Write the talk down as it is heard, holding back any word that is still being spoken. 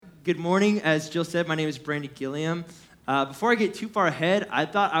Good morning. As Jill said, my name is Brandon Gilliam. Before I get too far ahead, I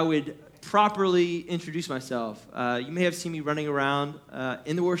thought I would properly introduce myself. You may have seen me running around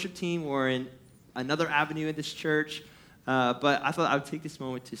in the worship team or in another avenue in this church, but I thought I would take this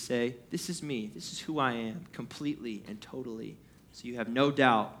moment to say, this is me. This is who I am completely and totally, so you have no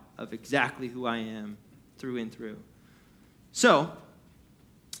doubt of exactly who I am through and through. So,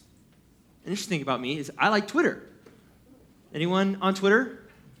 an interesting thing about me is I like Twitter. Anyone on Twitter?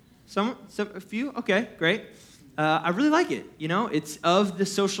 A few? Okay, great. I really like it. You know, it's of the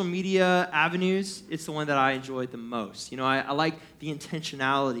social media avenues, it's the one that I enjoy the most. You know, I like the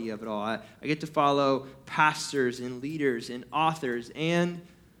intentionality of it all. I get to follow pastors and leaders and authors and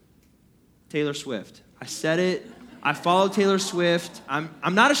Taylor Swift. I said it. I follow Taylor Swift.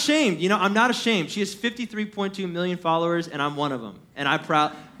 I'm not ashamed. You know, I'm not ashamed. She has 53.2 million followers, and I'm one of them. And I'm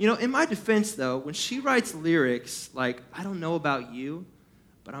proud. You know, in my defense, though, when she writes lyrics like, I don't know about you,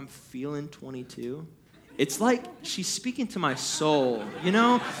 but I'm feeling 22, it's like she's speaking to my soul, you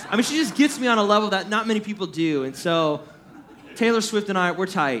know? I mean, she just gets me on a level that not many people do. And so Taylor Swift and I, we're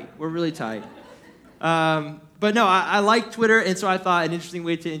tight. We're really tight. But no, I like Twitter, and so I thought an interesting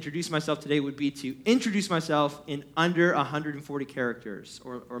way to introduce myself today would be to introduce myself in under 140 characters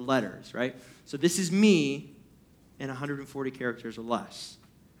or letters, right? So this is me in 140 characters or less.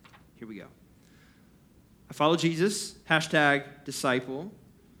 Here we go. I follow Jesus, #disciple.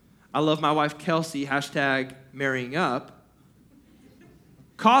 I love my wife, Kelsey, #marrying up.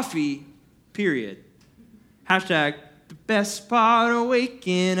 Coffee, period. #the best part of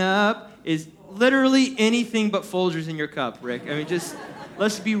waking up is literally anything but Folgers in your cup, Rick. I mean, just,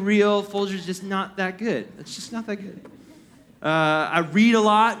 let's be real, Folgers just not that good. It's just not that good. I read a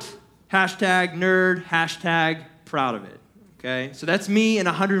lot, #nerd, #proud of it, okay? So that's me in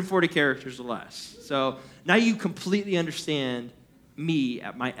 140 characters or less. So now you completely understand me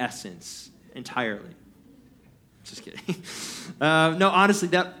at my essence entirely. Just kidding. No, honestly,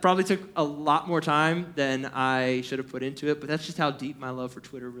 that probably took a lot more time than I should have put into it, but that's just how deep my love for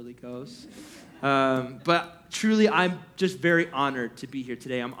Twitter really goes. But truly, I'm just very honored to be here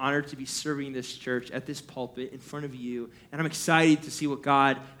today. I'm honored to be serving this church at this pulpit in front of you, and I'm excited to see what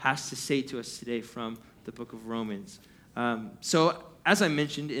God has to say to us today from the book of Romans. So, as I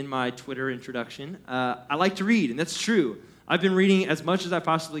mentioned in my Twitter introduction, I like to read, and that's true. I've been reading as much as I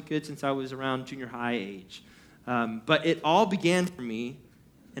possibly could since I was around junior high age. But it all began for me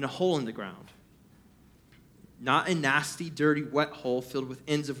in a hole in the ground. Not a nasty, dirty, wet hole filled with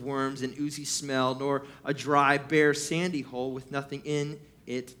ends of worms and oozy smell, nor a dry, bare, sandy hole with nothing in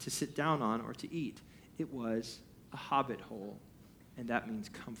it to sit down on or to eat. It was a hobbit hole, and that means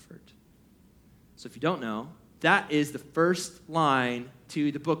comfort. So if you don't know, that is the first line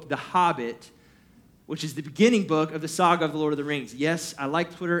to the book The Hobbit, which is the beginning book of the saga of the Lord of the Rings. Yes, I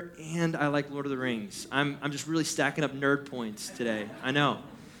like Twitter and I like Lord of the Rings. I'm just really stacking up nerd points today. I know.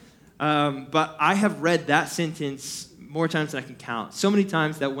 But I have read that sentence more times than I can count. So many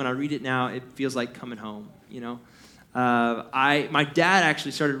times that when I read it now, it feels like coming home, you know. My dad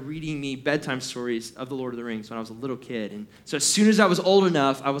actually started reading me bedtime stories of the Lord of the Rings when I was a little kid. And so as soon as I was old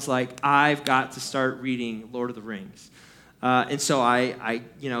enough, I was like, I've got to start reading Lord of the Rings. And so I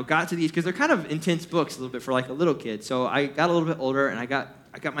got to these, because they're kind of intense books a little bit for like a little kid. So I got a little bit older, and I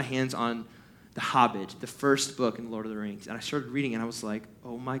got my hands on The Hobbit, the first book in Lord of the Rings. And I started reading, and I was like,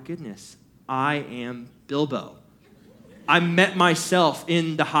 oh my goodness, I am Bilbo. I met myself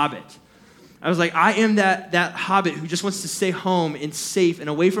in The Hobbit. I was like, I am that hobbit who just wants to stay home and safe and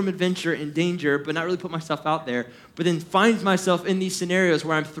away from adventure and danger, but not really put myself out there, but then finds myself in these scenarios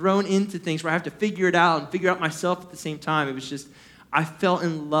where I'm thrown into things where I have to figure it out and figure out myself at the same time. It was just, I fell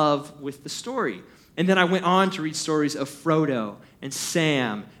in love with the story. And then I went on to read stories of Frodo and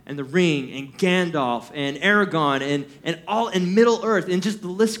Sam and the Ring and Gandalf and Aragorn and all in Middle Earth, and just the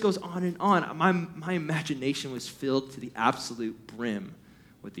list goes on and on. My imagination was filled to the absolute brim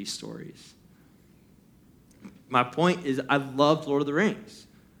with these stories. My point is, I loved Lord of the Rings,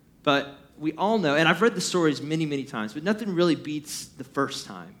 but we all know, and I've read the stories many, many times, but nothing really beats the first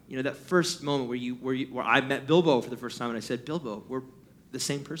time. You know, that first moment where I met Bilbo for the first time, and I said, Bilbo, we're the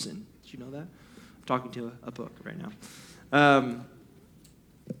same person. Did you know that? I'm talking to a book right now.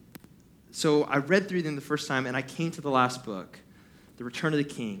 So I read through them the first time, and I came to the last book, The Return of the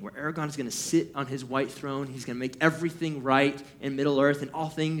King, where Aragorn is going to sit on his white throne. He's going to make everything right in Middle-earth, and all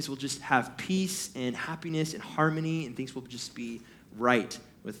things will just have peace and happiness and harmony, and things will just be right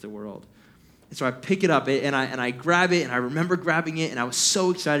with the world. And so I pick it up, and I grab it, and I remember grabbing it, and I was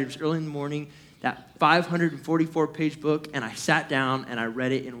so excited. It was early in the morning, that 544-page book, and I sat down, and I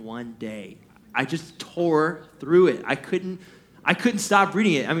read it in one day. I just tore through it. I couldn't stop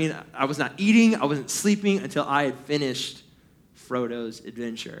reading it. I mean, I was not eating, I wasn't sleeping until I had finished Frodo's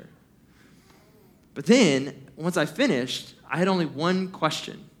adventure. But then, once I finished, I had only one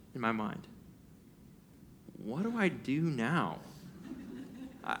question in my mind. What do I do now?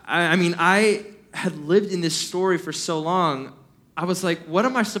 I mean, I had lived in this story for so long. I was like, what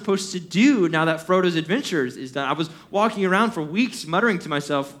am I supposed to do now that Frodo's adventures is done? I was walking around for weeks muttering to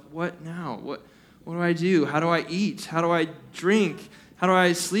myself, what now? What do I do? How do I eat? How do I drink? How do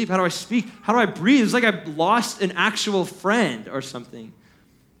I sleep? How do I speak? How do I breathe? It's like I've lost an actual friend or something.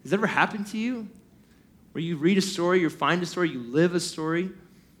 Has that ever happened to you? Where you read a story, you find a story, you live a story,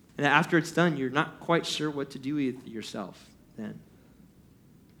 and after it's done, you're not quite sure what to do with yourself then.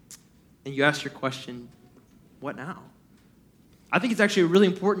 And you ask your question, what now? I think it's actually a really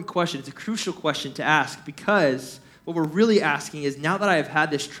important question. It's a crucial question to ask because what we're really asking is, now that I have had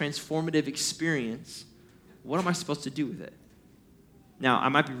this transformative experience, what am I supposed to do with it? Now, I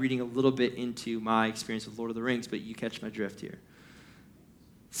might be reading a little bit into my experience with Lord of the Rings, but you catch my drift here.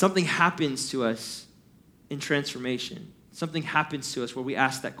 Something happens to us in transformation. Something happens to us where we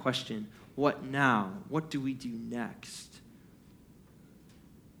ask that question, what now? What do we do next?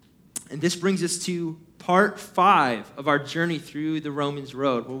 And this brings us to part 5 of our journey through the Romans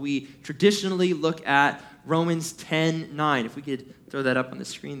road, where we traditionally look at Romans 10:9. If we could throw that up on the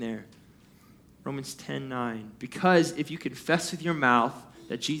screen there. Romans 10:9. Because if you confess with your mouth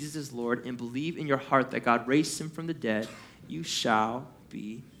that Jesus is Lord and believe in your heart that God raised him from the dead, you shall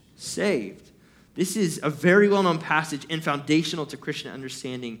be saved. This is a very well-known passage and foundational to Christian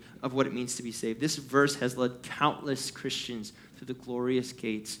understanding of what it means to be saved. This verse has led countless Christians through the glorious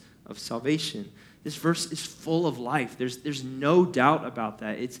gates of salvation. This verse is full of life. There's no doubt about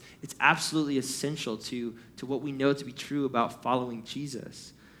that. It's absolutely essential to what we know to be true about following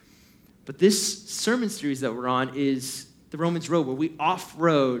Jesus. But this sermon series that we're on is the Romans Road, where we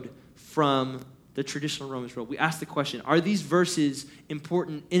off-road from the traditional Romans Road. We ask the question, are these verses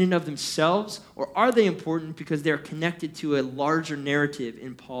important in and of themselves, or are they important because they're connected to a larger narrative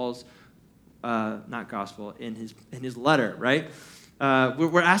in Paul's, not gospel, in his letter, right?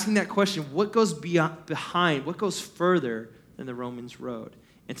 We're asking that question, what goes behind, what goes further than the Romans Road?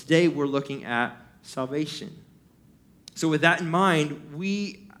 And today we're looking at salvation. So with that in mind,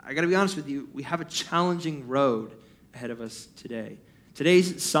 I got to be honest with you, we have a challenging road ahead of us today.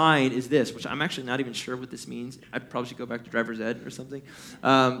 Today's sign is this, which I'm actually not even sure what this means. I probably should go back to driver's ed or something.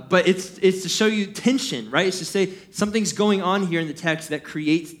 But it's to show you tension, right? It's to say something's going on here in the text that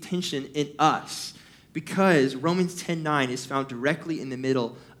creates tension in us. Because Romans 10:9 is found directly in the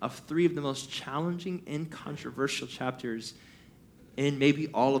middle of 3 of the most challenging and controversial chapters in maybe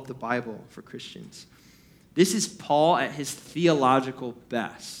all of the Bible for Christians. This is Paul at his theological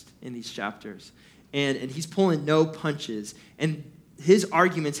best in these chapters. And he's pulling no punches. And his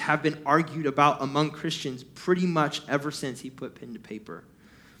arguments have been argued about among Christians pretty much ever since he put pen to paper.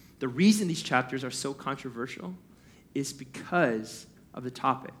 The reason these chapters are so controversial is because of the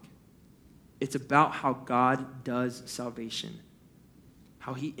topic. It's about how God does salvation,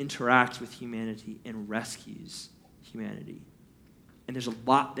 how he interacts with humanity and rescues humanity. And there's a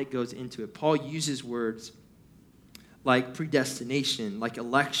lot that goes into it. Paul uses words like predestination, like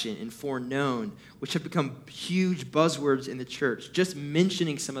election, and foreknown, which have become huge buzzwords in the church. Just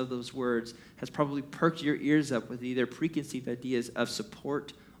mentioning some of those words has probably perked your ears up with either preconceived ideas of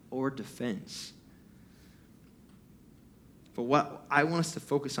support or defense. But what I want us to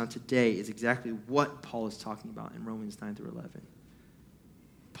focus on today is exactly what Paul is talking about in Romans 9 through 11.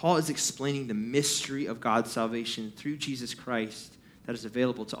 Paul is explaining the mystery of God's salvation through Jesus Christ that is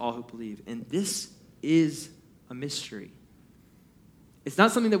available to all who believe. And this is a mystery. It's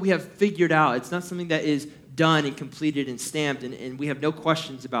not something that we have figured out. It's not something that is done and completed and stamped and we have no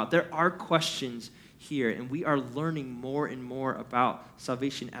questions about. There are questions here, and we are learning more and more about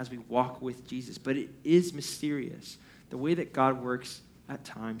salvation as we walk with Jesus. But it is mysterious. The way that God works at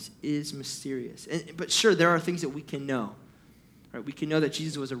times is mysterious. But sure, there are things that we can know. Right? We can know that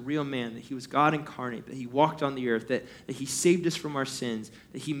Jesus was a real man, that he was God incarnate, that he walked on the earth, that he saved us from our sins,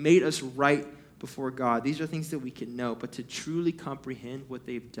 that he made us right before God. These are things that we can know, but to truly comprehend what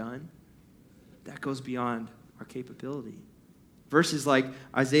they've done, that goes beyond our capability. Verses like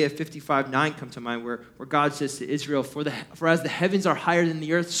Isaiah 55:9 come to mind, where God says to Israel, For as the heavens are higher than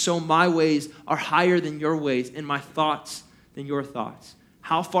the earth, so my ways are higher than your ways, and my thoughts than your thoughts.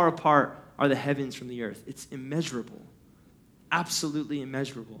 How far apart are the heavens from the earth? It's immeasurable, absolutely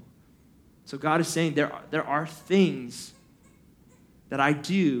immeasurable. So God is saying there are things that I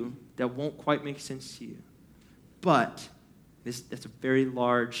do that won't quite make sense to you. But, that's a very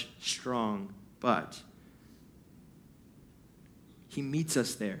large, strong but. He meets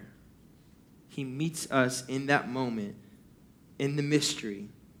us there. He meets us in that moment, in the mystery,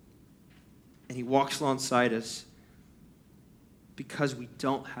 and he walks alongside us because we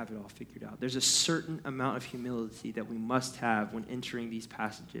don't have it all figured out. There's a certain amount of humility that we must have when entering these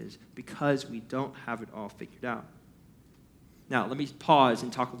passages because we don't have it all figured out. Now, let me pause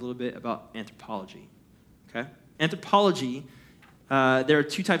and talk a little bit about anthropology. Okay? Anthropology, there are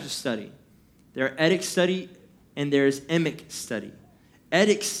two types of study. There are etic study and there's emic study.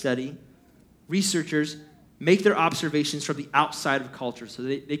 Etic study, researchers make their observations from the outside of culture. So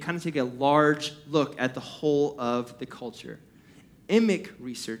they kind of take a large look at the whole of the culture. Emic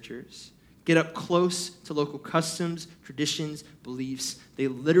researchers get up close to local customs, traditions, beliefs. They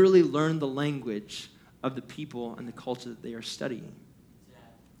literally learn the language of the people and the culture that they are studying.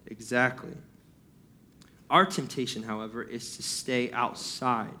 Exactly. Our temptation, however, is to stay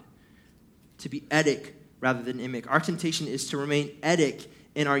outside, to be etic rather than emic. Our temptation is to remain etic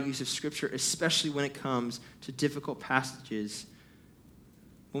in our use of Scripture, especially when it comes to difficult passages.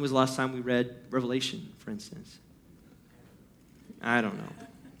 When was the last time we read Revelation, for instance? I don't know.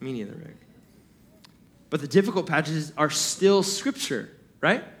 Me neither, Rick. But the difficult passages are still Scripture,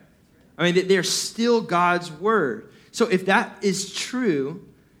 right? I mean, they're still God's Word. So if that is true,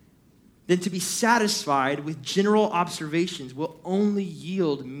 then to be satisfied with general observations will only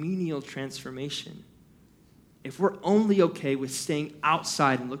yield menial transformation. If we're only okay with staying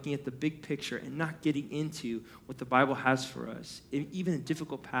outside and looking at the big picture and not getting into what the Bible has for us, even in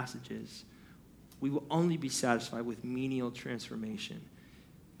difficult passages, we will only be satisfied with menial transformation.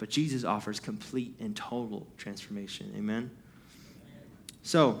 But Jesus offers complete and total transformation. Amen?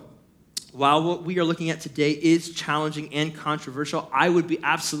 So, while what we are looking at today is challenging and controversial, I would be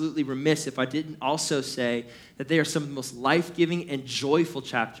absolutely remiss if I didn't also say that they are some of the most life-giving and joyful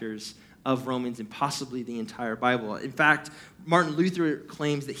chapters of Romans and possibly the entire Bible. In fact, Martin Luther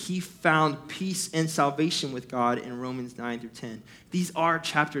claims that he found peace and salvation with God in Romans 9 through 10. These are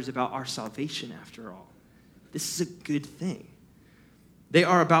chapters about our salvation, after all. This is a good thing. They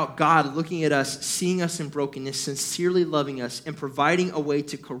are about God looking at us, seeing us in brokenness, sincerely loving us, and providing a way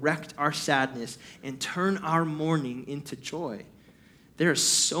to correct our sadness and turn our mourning into joy. There is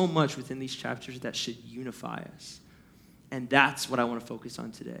so much within these chapters that should unify us. And that's what I want to focus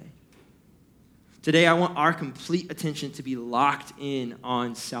on today. Today, I want our complete attention to be locked in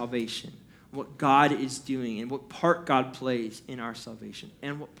on salvation, what God is doing, and what part God plays in our salvation,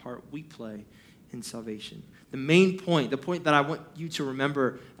 and what part we play in salvation. The main point, the point that I want you to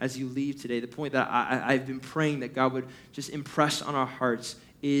remember as you leave today, the point that I've been praying that God would just impress on our hearts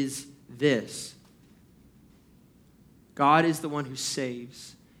is this. God is the one who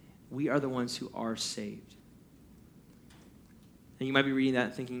saves. We are the ones who are saved. And you might be reading that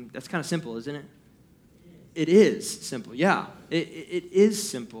and thinking, that's kind of simple, isn't it? It is simple, yeah. It is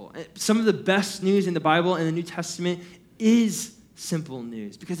simple. Some of the best news in the Bible and the New Testament is simple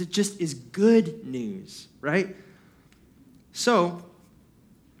news because it just is good news, right? So,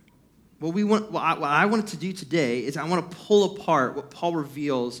 what I wanted to do today is I want to pull apart what Paul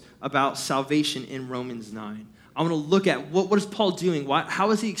reveals about salvation in Romans 9. I want to look at what is Paul doing?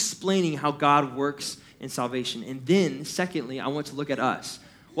 How is he explaining how God works in salvation? And then, secondly, I want to look at us.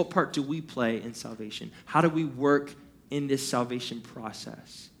 What part do we play in salvation? How do we work in this salvation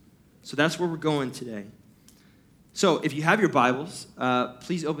process? So that's where we're going today. So if you have your Bibles,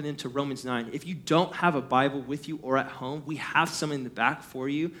 please open them to Romans 9. If you don't have a Bible with you or at home, we have some in the back for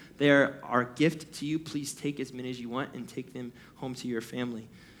you. They are our gift to you. Please take as many as you want and take them home to your family.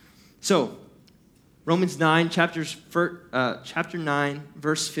 So Romans 9, chapter 9,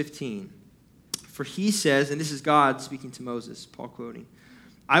 verse 15. For he says, and this is God speaking to Moses, Paul quoting,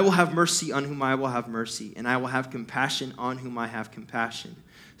 I will have mercy on whom I will have mercy, and I will have compassion on whom I have compassion.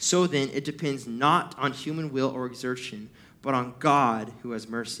 So then, it depends not on human will or exertion, but on God who has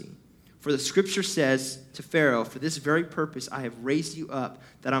mercy. For the scripture says to Pharaoh, for this very purpose I have raised you up,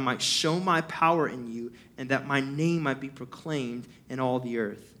 that I might show my power in you, and that my name might be proclaimed in all the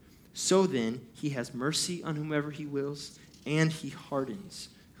earth. So then, he has mercy on whomever he wills, and he hardens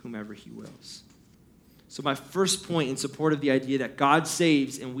whomever he wills. So my first point in support of the idea that God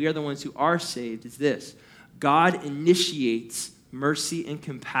saves and we are the ones who are saved is this. God initiates mercy and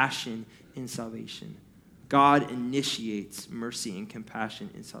compassion in salvation. God initiates mercy and compassion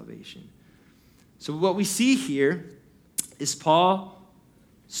in salvation. So what we see here is Paul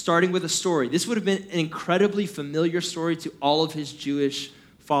starting with a story. This would have been an incredibly familiar story to all of his Jewish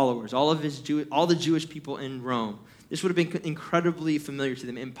followers, all the Jewish people in Rome. This would have been incredibly familiar to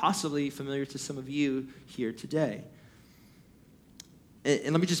them and possibly familiar to some of you here today.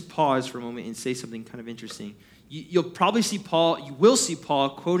 And let me just pause for a moment and say something kind of interesting. You'll probably see Paul, you will see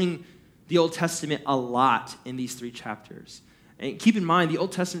Paul quoting the Old Testament a lot in these 3 chapters. And keep in mind, the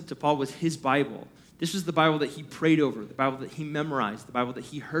Old Testament to Paul was his Bible. This was the Bible that he prayed over, the Bible that he memorized, the Bible that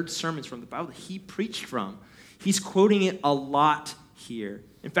he heard sermons from, the Bible that he preached from. He's quoting it a lot here.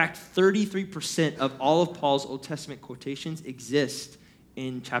 In fact, 33% of all of Paul's Old Testament quotations exist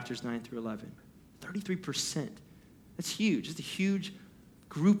in chapters 9 through 11. 33%. That's huge. It's a huge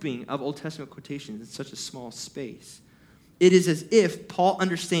grouping of Old Testament quotations in such a small space. It is as if Paul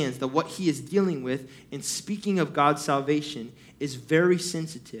understands that what he is dealing with in speaking of God's salvation is very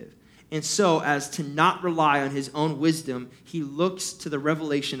sensitive. And so, as to not rely on his own wisdom, he looks to the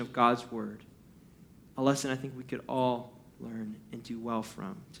revelation of God's word. A lesson I think we could all learn and do well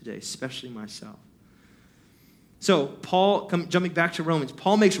from today, especially myself. So, Paul, jumping back to Romans,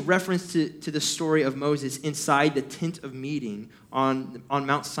 Paul makes reference to the story of Moses inside the tent of meeting on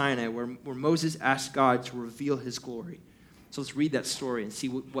Mount Sinai, where Moses asked God to reveal his glory. So let's read that story and see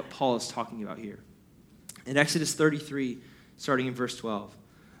what Paul is talking about here. In Exodus 33, starting in verse 12,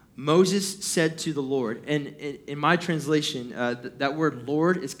 Moses said to the Lord, and in my translation, that word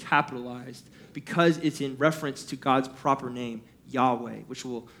Lord is capitalized because it's in reference to God's proper name, Yahweh, which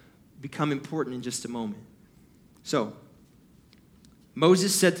will become important in just a moment. So,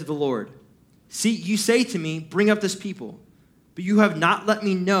 Moses said to the Lord, "See, you say to me, bring up this people, but you have not let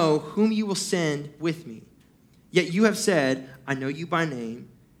me know whom you will send with me. Yet you have said, I know you by name,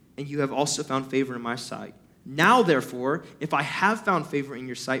 and you have also found favor in my sight. Now, therefore, if I have found favor in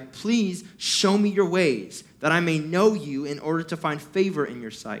your sight, please show me your ways, that I may know you in order to find favor in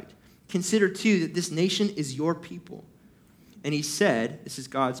your sight. Consider, too, that this nation is your people." And he said, this is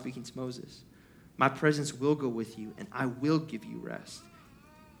God speaking to Moses, "My presence will go with you, and I will give you rest."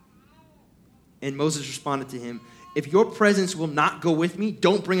 And Moses responded to him, "If your presence will not go with me,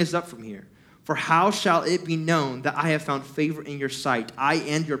 don't bring us up from here. For how shall it be known that I have found favor in your sight, I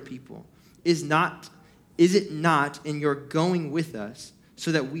and your people? Is it not in your going with us,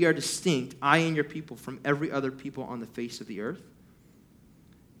 so that we are distinct, I and your people, from every other people on the face of the earth?"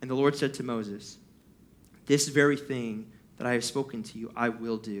 And the Lord said to Moses, "This very thing that I have spoken to you, I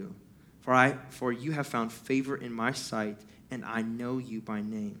will do. For you have found favor in my sight, and I know you by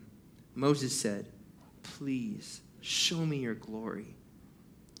name." Moses said, "Please show me your glory."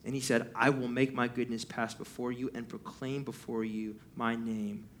 And he said, "I will make my goodness pass before you and proclaim before you my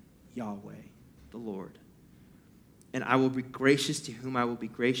name, Yahweh, the Lord. And I will be gracious to whom I will be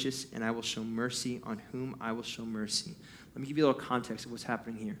gracious, and I will show mercy on whom I will show mercy." Let me give you a little context of what's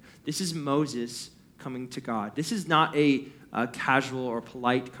happening here. This is Moses coming to God. This is not a casual or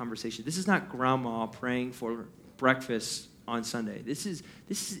polite conversation. This is not grandma praying for breakfast on Sunday. This is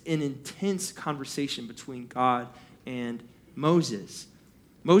an intense conversation between God and Moses.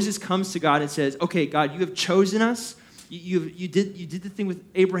 Moses comes to God and says, "Okay, God, you have chosen us. You did the thing with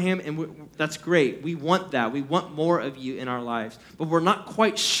Abraham, and that's great. We want that. We want more of you in our lives. But we're not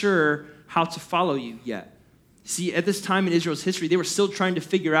quite sure how to follow you yet." See, at this time in Israel's history, they were still trying to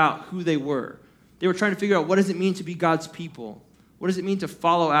figure out who they were. They were trying to figure out, what does it mean to be God's people? What does it mean to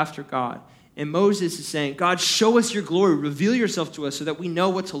follow after God? And Moses is saying, "God, show us your glory. Reveal yourself to us so that we know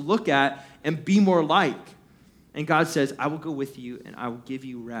what to look at and be more like." And God says, "I will go with you, and I will give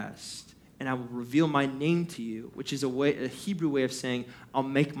you rest. And I will reveal my name to you," which is a Hebrew way of saying, I'll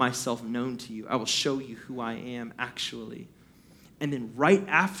make myself known to you. I will show you who I am actually. And then right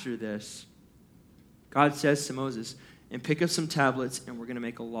after this, God says to Moses, "And pick up some tablets, and we're going to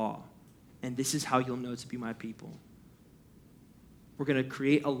make a law. And this is how you'll know to be my people. We're going to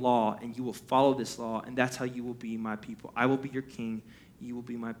create a law, and you will follow this law, and that's how you will be my people. I will be your king. You will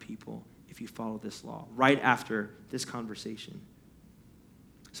be my people if you follow this law." Right after this conversation.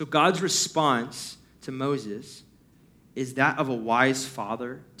 So God's response to Moses is that of a wise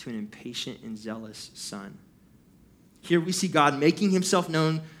father to an impatient and zealous son. Here we see God making himself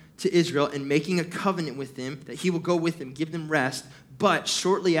known to Israel and making a covenant with them that he will go with them, give them rest. But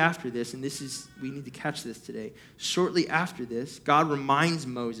shortly after this, and we need to catch this today, shortly after this, God reminds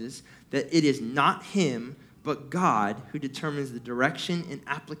Moses that it is not him, but God who determines the direction and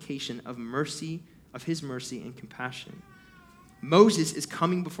application of mercy, of his mercy and compassion. Moses is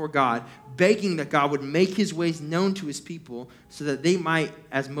coming before God, begging that God would make his ways known to his people so that they might,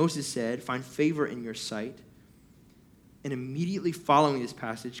 as Moses said, find favor in your sight. And immediately following this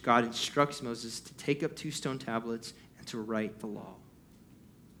passage, God instructs Moses to take up 2 stone tablets and to write the law.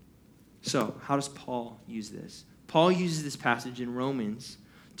 So, how does Paul use this? Paul uses this passage in Romans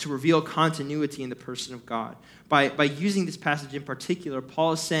to reveal continuity in the person of God. By using this passage in particular,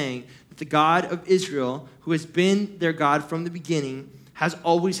 Paul is saying that the God of Israel, who has been their God from the beginning, has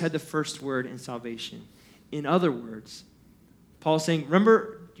always had the first word in salvation. In other words, Paul's saying, do you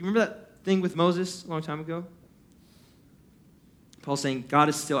remember that thing with Moses a long time ago? Paul's saying God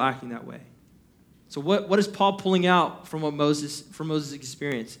is still acting that way. So what is Paul pulling out from Moses'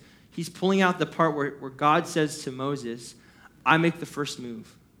 experience? He's pulling out the part where God says to Moses, I make the first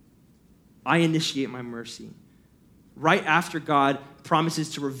move. I initiate my mercy. Right after God promises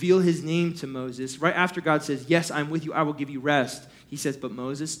to reveal his name to Moses, right after God says, yes, I'm with you, I will give you rest, he says, but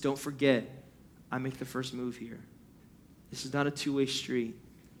Moses, don't forget, I make the first move here. This is not a two-way street.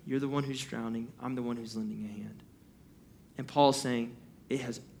 You're the one who's drowning. I'm the one who's lending a hand. And Paul's saying, it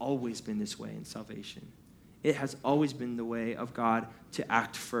has always been this way in salvation. It has always been the way of God to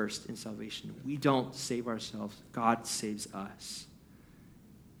act first in salvation. We don't save ourselves. God saves us.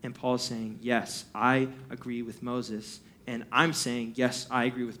 And Paul's saying, yes, I agree with Moses. And I'm saying, yes, I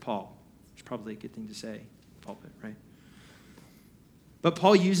agree with Paul. It's probably a good thing to say, pulpit, right? But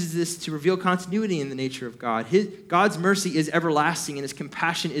Paul uses this to reveal continuity in the nature of God. God's mercy is everlasting and his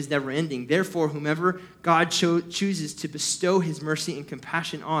compassion is never ending. Therefore, whomever God chooses to bestow his mercy and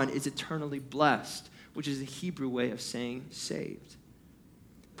compassion on is eternally blessed, which is the Hebrew way of saying saved.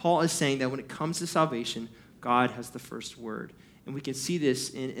 Paul is saying that when it comes to salvation, God has the first word. And we can see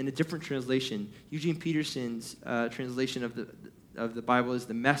this in a different translation. Eugene Peterson's translation of the Bible is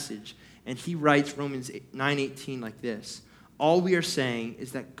the Message. And he writes Romans 9:18 like this. All we are saying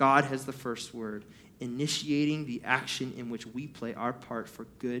is that God has the first word, initiating the action in which we play our part for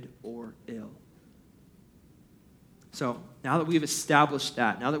good or ill. So now that we've established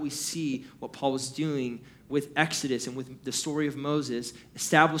that, now that we see what Paul was doing with Exodus and with the story of Moses,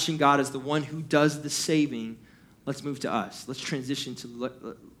 establishing God as the one who does the saving, let's move to us. Let's transition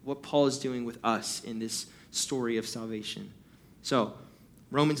to what Paul is doing with us in this story of salvation. So,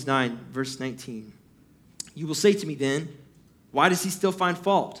 Romans 9, verse 19. You will say to me then, why does he still find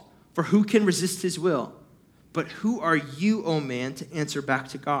fault? For who can resist his will? But who are you, O man, to answer back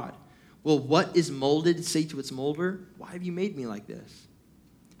to God? Will what is molded say to its molder, why have you made me like this?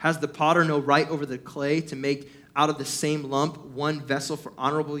 Has the potter no right over the clay to make out of the same lump one vessel for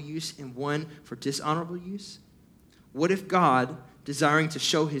honorable use and one for dishonorable use? What if God, desiring to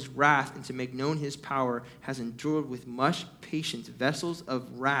show his wrath and to make known his power, has endured with much patience vessels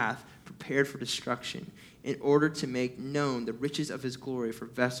of wrath prepared for destruction, in order to make known the riches of his glory for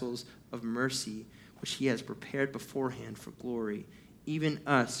vessels of mercy, which he has prepared beforehand for glory, even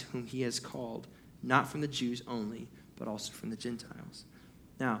us whom he has called, not from the Jews only, but also from the Gentiles.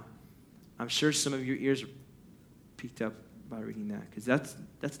 Now, I'm sure some of your ears are piqued up by reading that, because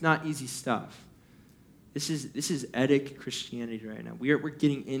that's not easy stuff. This is etic Christianity right now. We're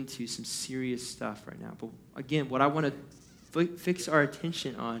getting into some serious stuff right now. But again, what I want to fix our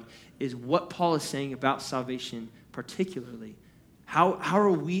attention on is what Paul is saying about salvation particularly. How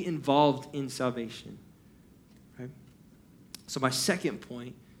are we involved in salvation? Right? So my second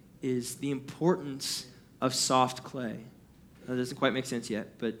point is the importance of soft clay. That doesn't quite make sense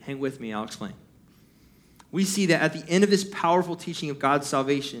yet, but hang with me, I'll explain. We see that at the end of this powerful teaching of God's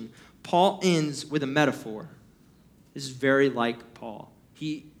salvation, Paul ends with a metaphor. This is very like Paul.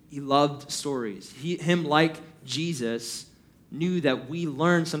 He loved stories. Him, like Jesus, knew that we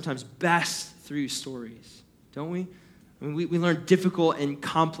learn sometimes best through stories, don't we? I mean, we learn difficult and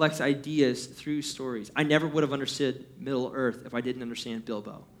complex ideas through stories. I never would have understood Middle Earth if I didn't understand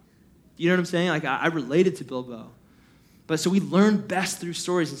Bilbo. You know what I'm saying? Like, I related to Bilbo. But so we learn best through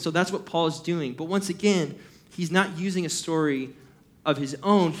stories, and so that's what Paul is doing. But once again, he's not using a story of his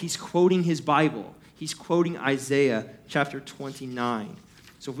own. He's quoting his Bible. He's quoting Isaiah chapter 29.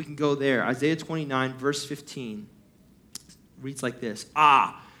 So if we can go there, Isaiah 29, verse 15. Reads like this.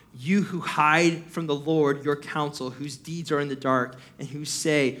 You who hide from the Lord your counsel, whose deeds are in the dark, and who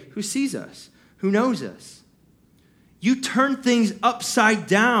say, who sees us? Who knows us? You turn things upside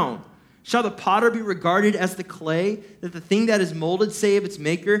down. Shall the potter be regarded as the clay, that the thing that is molded say of its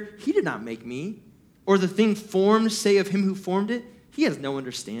maker, he did not make me? Or the thing formed say of him who formed it, he has no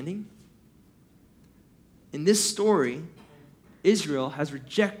understanding? In this story, Israel has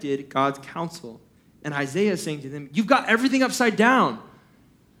rejected God's counsel. And Isaiah is saying to them, you've got everything upside down.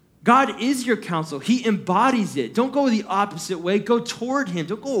 God is your counsel. He embodies it. Don't go the opposite way. Go toward him.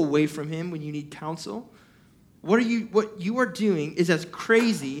 Don't go away from him when you need counsel. What you are doing is as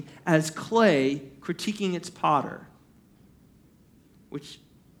crazy as clay critiquing its potter, which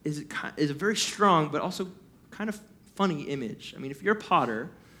is a very strong but also kind of funny image. I mean, if you're a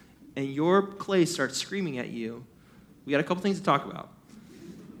potter and your clay starts screaming at you, we got a couple things to talk about.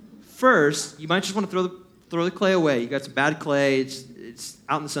 First, you might just want to throw the clay away. You got some bad clay. It's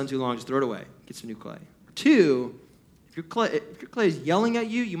out in the sun too long. Just throw it away. Get some new clay. Two, if your clay is yelling at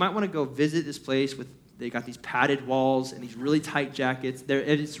you, you might want to go visit this place with they got these padded walls and these really tight jackets.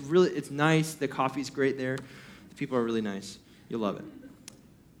 It's nice. The coffee's great there. The people are really nice. You'll love it.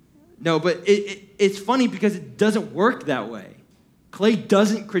 No, but it's funny because it doesn't work that way. Clay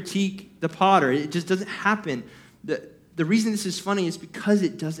doesn't critique the potter. It just doesn't happen. The reason this is funny is because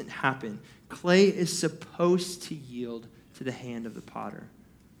it doesn't happen. Clay is supposed to yield to the hand of the potter.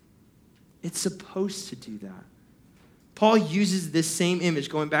 It's supposed to do that. Paul uses this same image,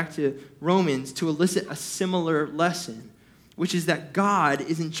 going back to Romans, to elicit a similar lesson, which is that God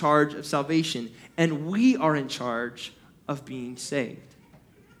is in charge of salvation, and we are in charge of being saved.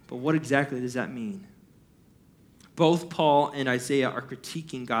 But what exactly does that mean? Both Paul and Isaiah are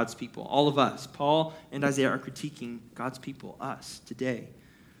critiquing God's people, all of us. Paul and Isaiah are critiquing God's people, us, today,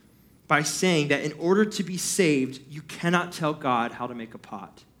 by saying that in order to be saved, you cannot tell God how to make a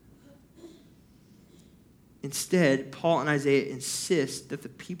pot. Instead, Paul and Isaiah insist that the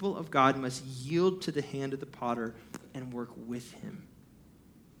people of God must yield to the hand of the potter and work with him.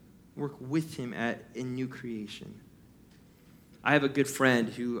 Work with him in new creation. I have a good friend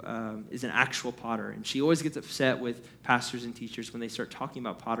who is an actual potter, and she always gets upset with pastors and teachers when they start talking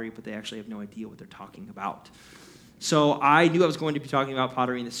about pottery, but they actually have no idea what they're talking about. So I knew I was going to be talking about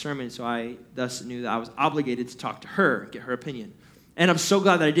pottery in the sermon, so I thus knew that I was obligated to talk to her, get her opinion. And I'm so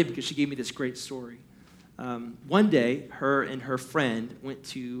glad that I did because she gave me this great story. One day, her and her friend went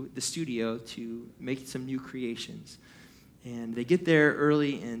to the studio to make some new creations. And they get there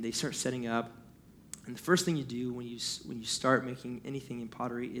early, and they start setting up. And the first thing you do when you start making anything in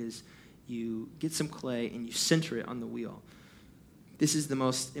pottery is you get some clay and you center it on the wheel. This is the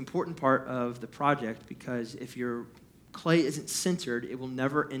most important part of the project because if your clay isn't centered, it will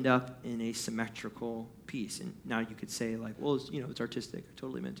never end up in a symmetrical piece. And now you could say, like, well, it's artistic. I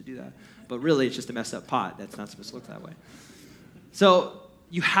totally meant to do that. But really, it's just a messed up pot. That's not supposed to look that way. So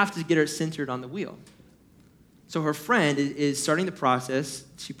you have to get it centered on the wheel. So her friend is starting the process.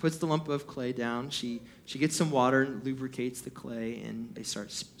 She puts the lump of clay down. She gets some water and lubricates the clay, and they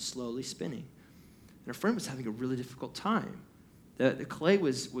start slowly spinning. And her friend was having a really difficult time. The clay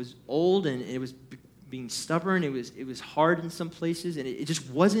was old, and it was being stubborn. It was hard in some places, and it just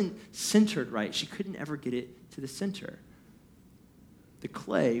wasn't centered right. She couldn't ever get it to the center. The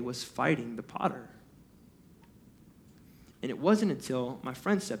clay was fighting the potter. And it wasn't until my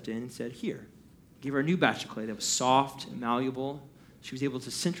friend stepped in and said, here, gave her a new batch of clay that was soft and malleable. She was able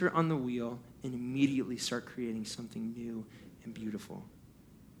to center it on the wheel and immediately start creating something new and beautiful.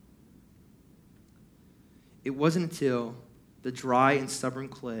 It wasn't until the dry and stubborn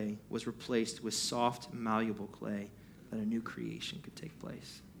clay was replaced with soft, malleable clay that a new creation could take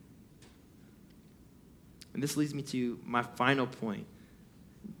place. And this leads me to my final point,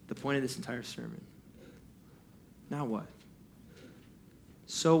 the point of this entire sermon. Now what?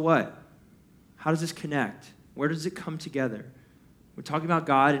 So what? How does this connect? Where does it come together? We're talking about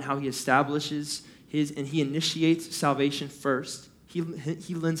God and how he establishes and he initiates salvation first. He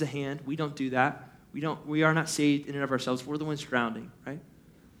lends a hand. We don't do that. We are not saved in and of ourselves. We're the ones drowning, right?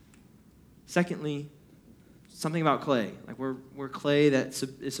 Secondly, something about clay. Like we're clay that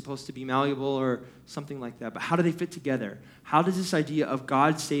is supposed to be malleable or something like that. But how do they fit together? How does this idea of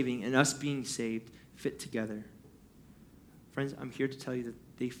God saving and us being saved fit together? Friends, I'm here to tell you that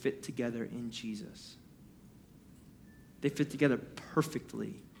they fit together in Jesus. They fit together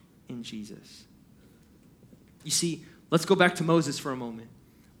perfectly in Jesus. You see, let's go back to Moses for a moment.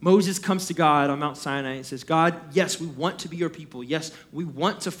 Moses comes to God on Mount Sinai and says, God, yes, we want to be your people. Yes, we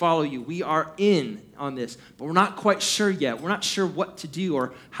want to follow you. We are in on this, but we're not quite sure yet. We're not sure what to do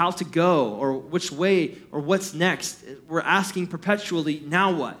or how to go or which way or what's next. We're asking perpetually,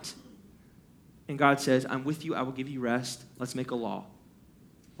 now what? And God says, I'm with you. I will give you rest. Let's make a law.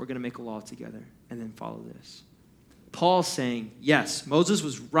 We're going to make a law together and then follow this. Paul's saying, yes, Moses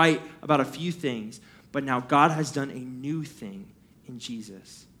was right about a few things, but now God has done a new thing in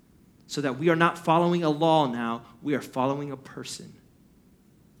Jesus. So that we are not following a law now, we are following a person.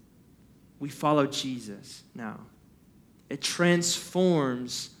 We follow Jesus now. It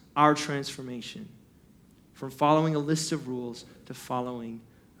transforms our transformation from following a list of rules to following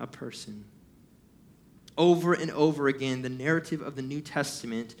a person. Over and over again, the narrative of the New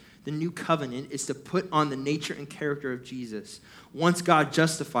Testament, the new covenant, is to put on the nature and character of Jesus. Once God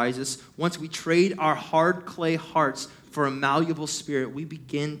justifies us, once we trade our hard clay hearts for a malleable spirit, we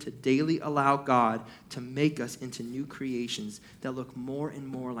begin to daily allow God to make us into new creations that look more and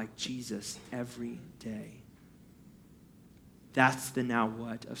more like Jesus every day. That's the now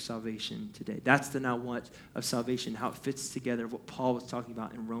what of salvation today. That's the now what of salvation, how it fits together, what Paul was talking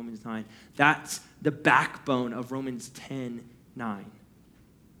about in Romans 9. That's the backbone of Romans 10:9.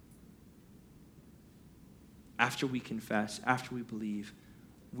 after we confess, after we believe,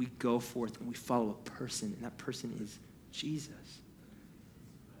 we go forth and we follow a person, and that person is Jesus.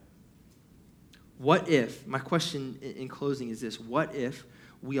 What if, my question in closing is this, what if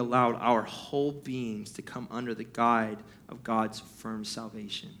we allowed our whole beings to come under the guide of God's firm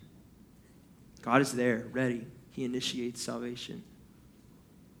salvation? God is there, ready. He initiates salvation.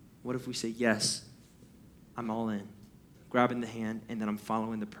 What if we say, yes, I'm all in, grabbing the hand, and then I'm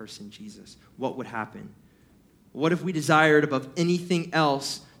following the person, Jesus? What would happen? What if we desired above anything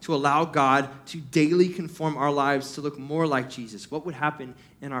else to allow God to daily conform our lives to look more like Jesus? What would happen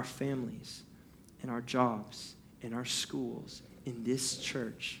in our families, in our jobs, in our schools, in this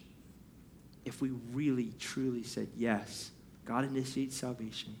church, if we really, truly said, yes, God initiates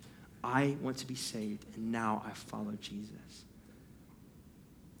salvation. I want to be saved, and now I follow Jesus.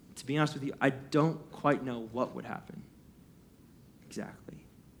 To be honest with you, I don't quite know what would happen exactly.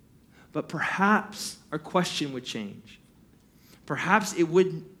 But perhaps our question would change. Perhaps it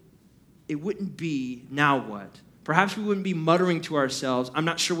wouldn't be, now what? Perhaps we wouldn't be muttering to ourselves, I'm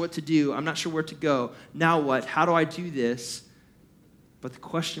not sure what to do, I'm not sure where to go, now what? How do I do this? But the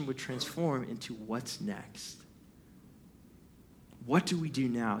question would transform into what's next? What do we do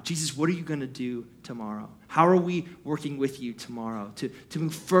now? Jesus, what are you going to do tomorrow? How are we working with you tomorrow to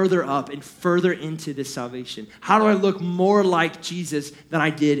move further up and further into this salvation? How do I look more like Jesus than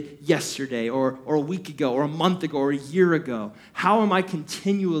I did yesterday or a week ago or a month ago or a year ago? How am I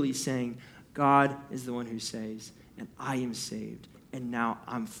continually saying, God is the one who saves, and I am saved, and now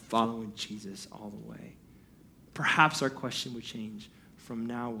I'm following Jesus all the way? Perhaps our question would change from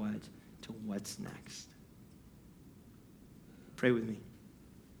now what to what's next. Pray with me.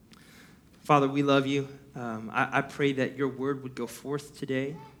 Father, we love you. I pray that your word would go forth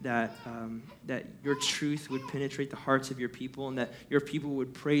today, that your truth would penetrate the hearts of your people, and that your people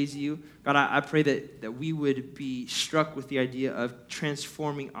would praise you. God, I pray that we would be struck with the idea of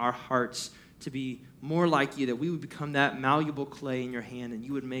transforming our hearts to be more like you, that we would become that malleable clay in your hand, and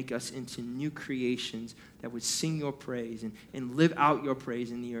you would make us into new creations that would sing your praise and live out your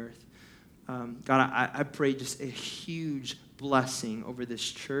praise in the earth. God, I pray just a huge blessing over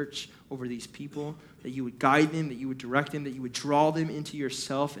this church, over these people, that you would guide them, that you would direct them, that you would draw them into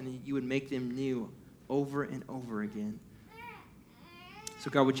yourself, and that you would make them new over and over again.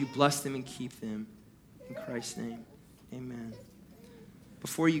 So God, would you bless them and keep them? In Christ's name, amen.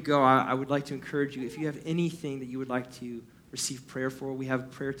 Before you go, I would like to encourage you, if you have anything that you would like to receive prayer for, we have a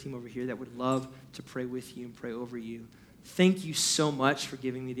prayer team over here that would love to pray with you and pray over you. Thank you so much for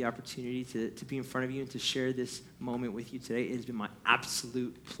giving me the opportunity to be in front of you and to share this moment with you today. It has been my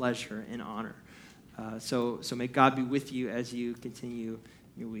absolute pleasure and honor. So may God be with you as you continue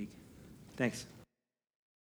your week. Thanks.